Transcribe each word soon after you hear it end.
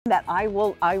that I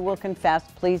will confess,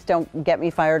 please don't get me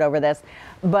fired over this,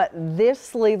 but this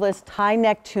sleeveless tie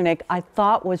neck tunic I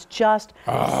thought was just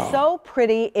so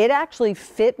pretty. It actually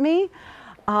fit me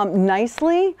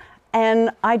nicely,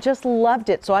 and I just loved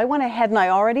it. So I went ahead and I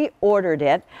already ordered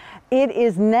it. It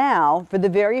is now, for the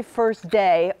very first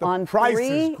day, on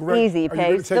 3 Easy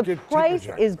Pays. The price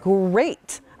is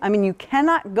great. I mean, you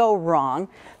cannot go wrong.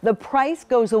 The price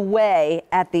goes away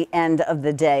at the end of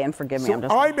the day. And forgive me, I'm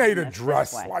just... I made a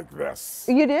dress like this.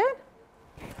 You did?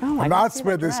 Oh, and that's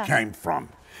where this came from.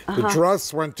 The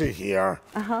dress went to here,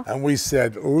 and we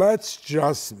said, let's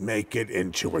just make it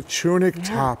into a tunic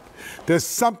top. There's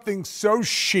something so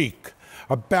chic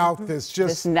about this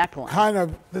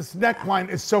neckline. This neckline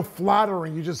is so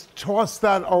flattering. You just toss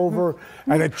that over,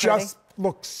 and it just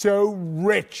looks so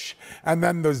rich. And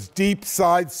then those deep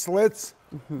side slits,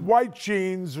 white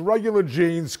jeans, regular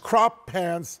jeans, crop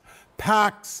pants,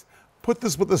 packs. Put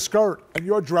this with a skirt, and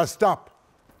you're dressed up.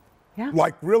 Yeah.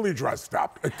 Like really dressed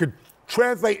up. It could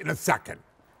translate in a second.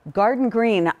 Garden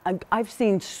green. I've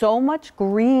seen so much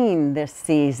green this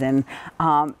season,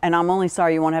 and I'm only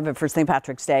sorry you won't have it for St.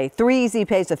 Patrick's Day. 3 Easy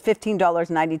Pays of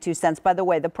 $15.92. By the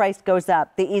way, the price goes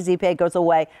up. The Easy Pay goes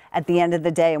away at the end of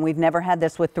the day, and we've never had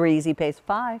this with 3 Easy Pays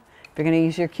 5. If you're going to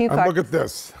use your Q card. And look at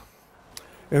this.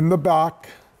 In the back,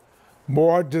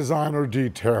 more designer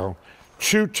detail.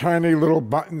 2 tiny little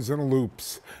buttons and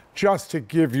loops, just to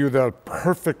give you that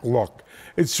perfect look.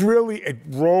 It's really, it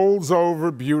rolls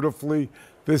over beautifully.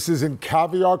 This is in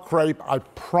Caviar Crepe. I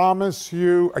promise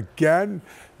you, again,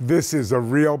 this is a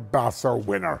real Basso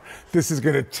winner. This is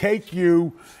going to take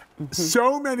you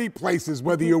so many places,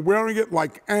 whether you're wearing it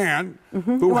like Anne,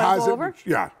 who has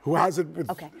it. Who has it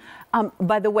with... Okay.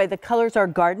 By the way, the colors are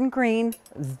garden green,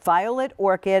 violet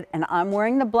orchid, and I'm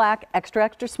wearing the black, extra,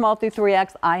 extra small through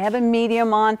 3X. I have a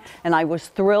medium on, and I was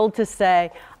thrilled to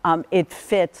say it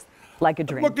fits like a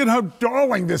dream. Look at how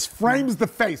darling this frames the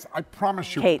face. I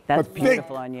promise you. Kate, that's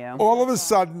beautiful on you. All of a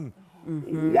sudden,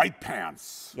 white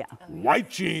pants, white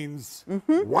jeans,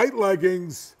 white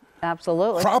leggings,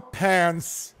 absolutely, crop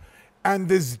pants, and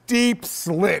this deep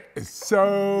slit is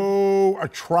so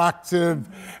attractive,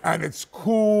 and it's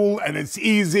cool, and it's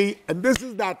easy. And this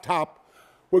is that top.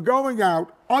 We're going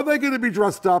out. Are they going to be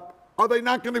dressed up? Are they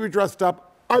not going to be dressed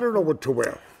up? I don't know what to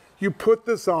wear. You put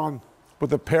this on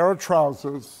with a pair of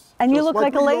trousers. And you look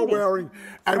like a lady. Wearing,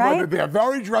 and whether they're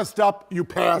very dressed up, you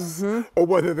pass, or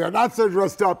whether they're not so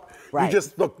dressed up, you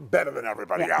just look better than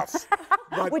everybody else.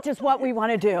 But, which is what we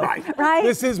want to do, right?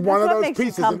 This is one of those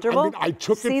pieces. Comfortable. And I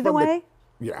took See it the from way?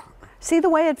 See the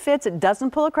way it fits? It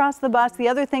doesn't pull across the bust. The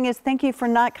other thing is, thank you for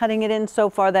not cutting it in so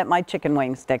far that my chicken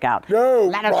wings stick out.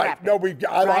 No,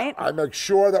 I make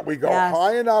sure that we go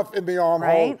high enough in the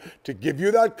armhole to give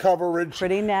you that coverage.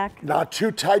 Pretty neck. Not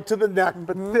too tight to the neck,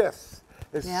 but this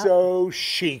is so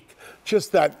chic.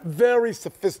 Just that very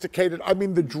sophisticated. I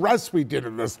mean, the dress we did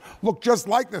in this looked just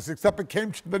like this, except it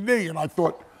came to the knee, and I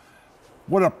thought,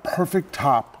 what a perfect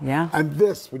top. Yeah. And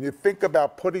this, when you think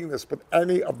about putting this with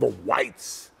any of the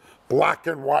whites, black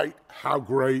and white, how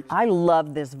great. I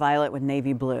love this violet with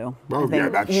navy blue. Oh, yeah,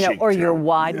 that's chic, or too. your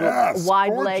wide gorgeous.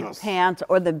 leg pants,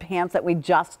 or the pants that we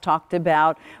just talked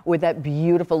about with that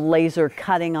beautiful laser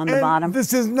cutting on the bottom.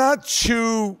 This is not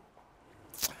too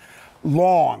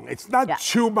long. It's not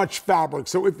too much fabric.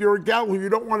 So if you're a gal who you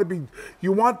don't want to be,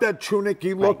 you want that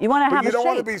tunic-y look, you want to have you don't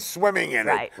want to be swimming in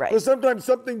it. Because sometimes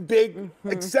something big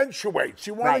accentuates.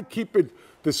 You want to keep it,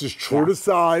 this is true to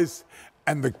size,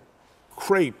 and the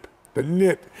crepe, the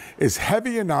knit, is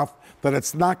heavy enough that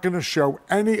it's not going to show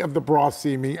any of the bra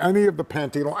seaming, any of the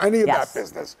pantyhose, any of that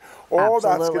business. All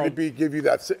that's going to give you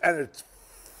that, and it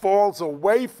falls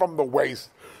away from the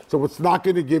waist. So it's not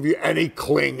going to give you any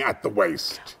cling at the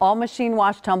waist. All machine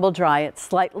wash, tumble dry. It's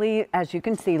slightly, as you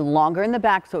can see, longer in the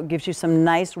back, so it gives you some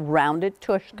nice rounded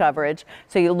tush coverage.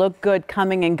 So you look good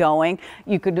coming and going.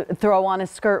 You could throw on a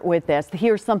skirt with this.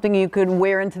 Here's something you could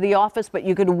wear into the office, but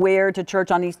you could wear to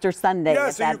church on Easter Sunday. Yeah,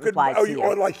 so you could,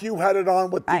 or like you had it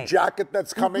on with the jacket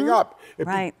that's coming up.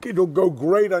 It'll go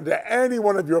great under any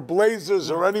one of your blazers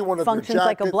or any one of your jackets. Functions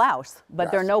like a blouse, but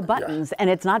there are no buttons, and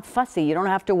it's not fussy. You don't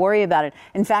have to worry about it.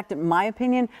 In fact, in my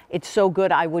opinion, it's so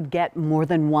good I would get more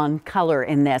than one color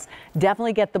in this.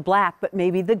 Definitely get the black, but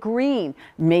maybe the green.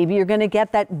 Maybe you're going to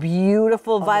get that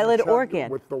beautiful violet orchid.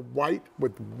 With the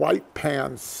white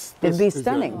pants, it'd be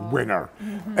stunning. A winner.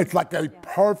 It's like a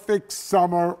perfect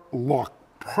summer look.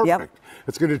 Perfect.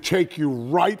 It's going to take you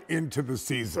right into the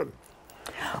season.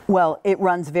 Well, it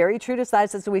runs very true to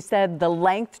size, as we said. The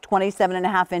length,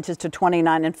 27.5 inches to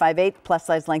 29 5/8. Plus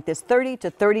size length is 30 to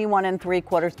 31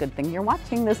 3/4. Good thing you're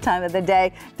watching this time of the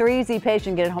day. 3 easy pays.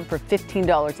 You can get it home for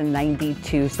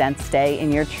 $15.92. Stay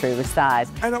in your true size.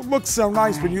 And it looks so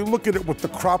nice when you look at it with the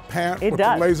crop pant, with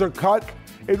the laser cut.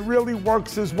 It really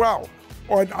works as well.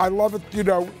 And I love it, you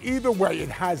know, either way, it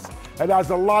has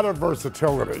a lot of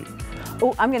versatility.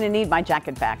 Oh, I'm going to need my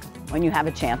jacket back when you have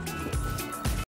a chance.